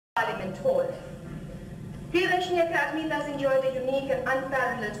Parliament Hall. Priyadarshini Academy thus enjoyed a unique and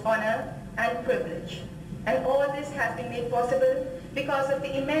unparalleled honor and privilege. And all this has been made possible because of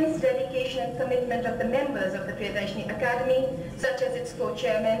the immense dedication and commitment of the members of the Priyadarshini Academy, such as its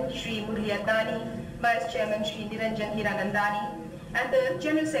co-chairman, Shri Murli Adnani, Vice Chairman, Shri Niranjan Hiranandani, and the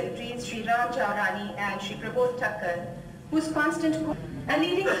General Secretaries, Shri Ram Chaurani and Shri Prabodh Thakkar, whose constant and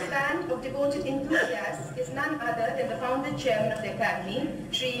leading this band of devoted enthusiasts is none other than the founder chairman of the Academy,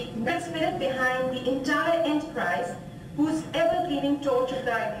 Shri Nanik, spirit behind the entire enterprise, whose ever-gleaming torch of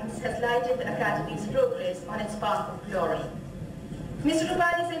guidance has lighted the Academy's progress on its path of glory. Mr.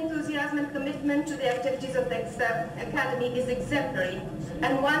 Rupani's enthusiasm and commitment to the activities of the Academy is exemplary,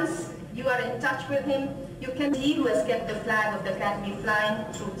 and once you are in touch with him, you can see who has kept the flag of the Academy flying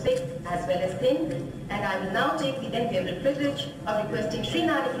through thick as well as thin. And I will now take the enviable privilege of requesting Shri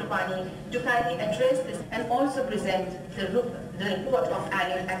Nanik Rupani to kindly address this and also present the report of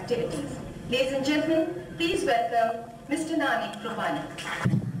annual activities. Ladies and gentlemen, please welcome Mr. Nanik Rupani.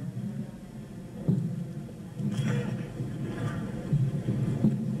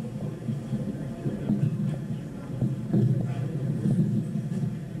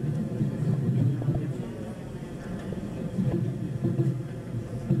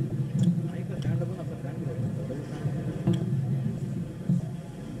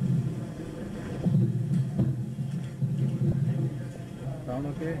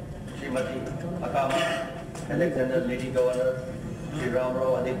 Srimati Akama, Alexander Lady Governor, Shri Ram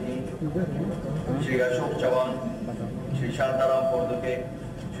Rao Aditi, Shri Ashok Chavan, Shri Shantaram Porduke,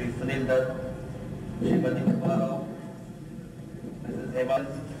 Shri Sunil Dutt, Srimati Kumarao, Mrs. Hemal,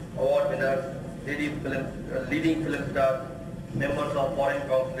 award winners, leading film stars, members of foreign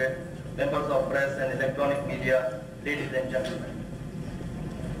consulate, members of press and electronic media, ladies and gentlemen.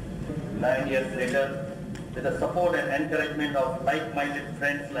 9 years later, with the support and encouragement of like-minded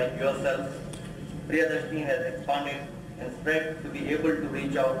friends like yourself, Priyadarshini has expanded and spread to be able to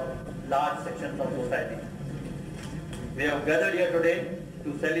reach out large sections of society. We have gathered here today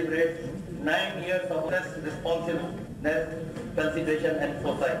to celebrate 9 years of responsiveness, consideration and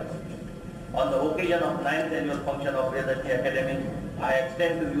society. On the occasion of 9th annual function of Priyadarshini Academy, I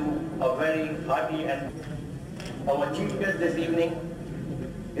extend to you a very hearty and our chief guest this evening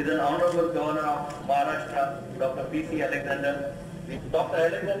is an Honorable Governor of Maharashtra, Dr. P.C. Alexander. Dr.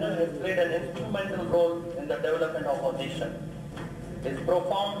 Alexander has played an instrumental role in the development of our nation. His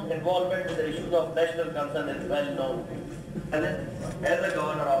profound involvement in the issues of national concern is well known. And as a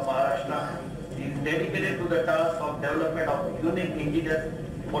Governor of Maharashtra, he is dedicated to the task of development of unique indigenous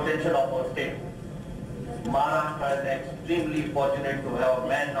potential of our state. Maharashtra is extremely fortunate to have a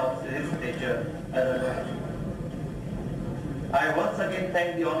man of his stature as a governor. I once again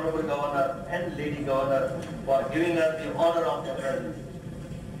thank the Honorable Governor and Lady Governor for giving us the honor of their presence.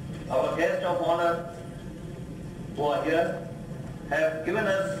 Our guests of honor who are here have given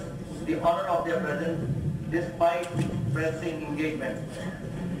us the honor of their presence despite pressing engagement.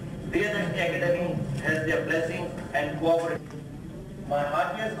 Priyadarshini Academy has their blessing and cooperation. My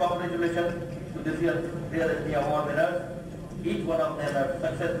heartiest congratulations to this year's Priyadarshini Award winners. Each one of them have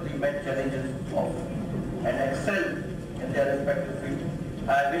successfully met challenges and excelled in their respective fields.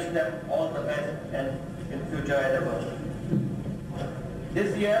 I wish them all the best and in future endeavors.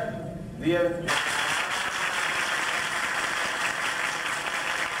 This year, we have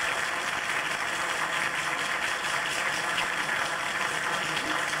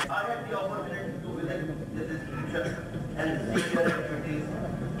I had the opportunity to visit this institution and see their activities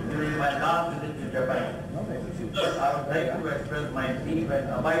during my last visit to Japan. I would like to express my deep and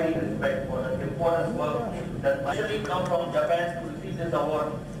abiding respect for the important work that actually come from Japan to receive this award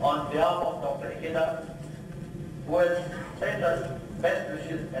on behalf of Dr. Ikeda, who has sent us best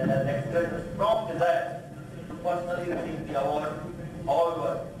wishes and has expressed a strong desire to personally receive the award.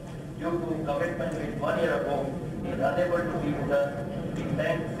 However, due to commitment made 1 year ago, he is unable to be with us. We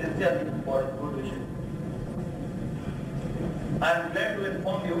thank sincerely for his good wishes. I am glad to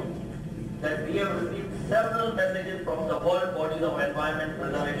inform you that we have received several messages from the world bodies of environment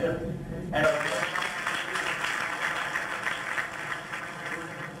preservation and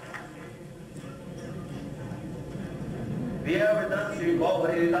we have with us Shri Bob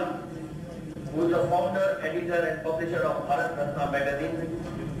Harila, who is the founder, editor and publisher of Bharat Ratna magazine,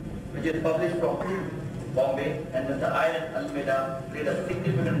 which is published from Bombay, and Mr. Ian Almeida played a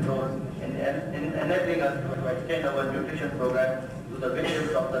significant role in enabling us to extend our nutrition program to the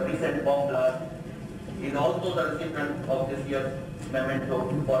victims of the recent bomb blast. He is also the recipient of this year's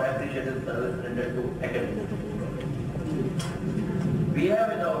memento for appreciative service rendered to academy. We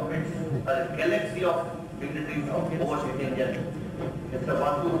have in our midst a galaxy of dignitaries of over 15 Mr.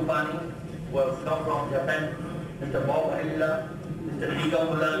 Rupani, who has come from Japan, Mr. Bob Ahilla, Mr. Tika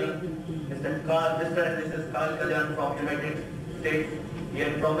Mulani, Mr. and Mrs. Karl Kalyan from United States. He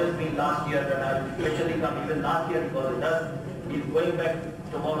had promised me last year that I will especially come even last year because of us. He is going back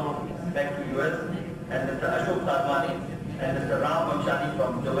tomorrow back to US. And Mr. Ashok Sarwani and Mr. Ram Vamshani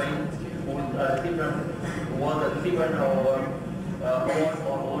from Dubai, who was the recipient of our award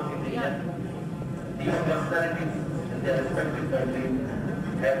for overseas region. These personalities in their respective countries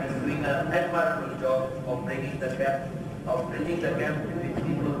have been doing an admirable job of bridging the gap between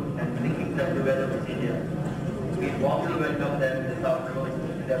people and linking them together with India. We warmly welcome them this afternoon.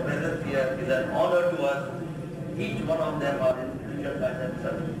 Their presence here is an honor to us. Each one of them are individual by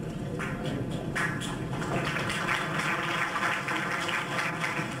themselves.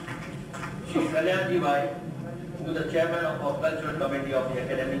 Shri Kalyanji Bhai, who is the chairman of our cultural committee of the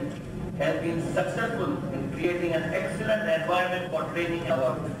academy, has been successful in creating an excellent environment for training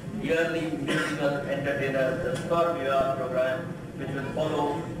our yearly musical entertainers, the Star Viva program, which will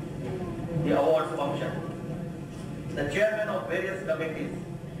follow the awards function. The chairman of various committees,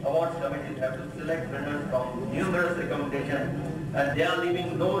 awards committees, have to select winners from numerous recommendations, and they are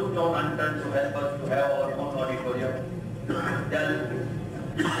leaving no stone unturned to help us to have our own auditorium.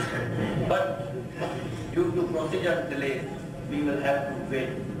 But due to procedure delays, we will have to wait,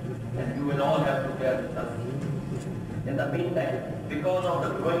 and you will all have to bear with us. In the meantime, because of the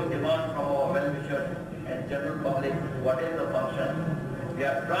growing demand from our well-wishers and general public, what is the function, we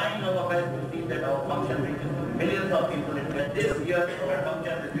are trying our best to see that our function reaches to millions of people. And this year's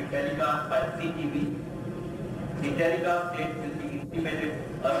function will be telecast by CTV. The telecast date will be intimated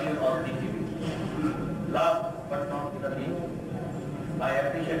earlier on CTV. Last but not the least, I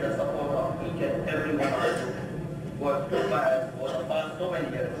appreciate the support of each and every one of you who have stood by us for the past so many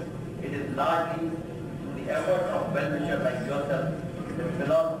years. It is largely through the efforts of well-wishers like yourself that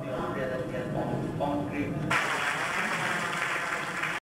philosophy of reality has concrete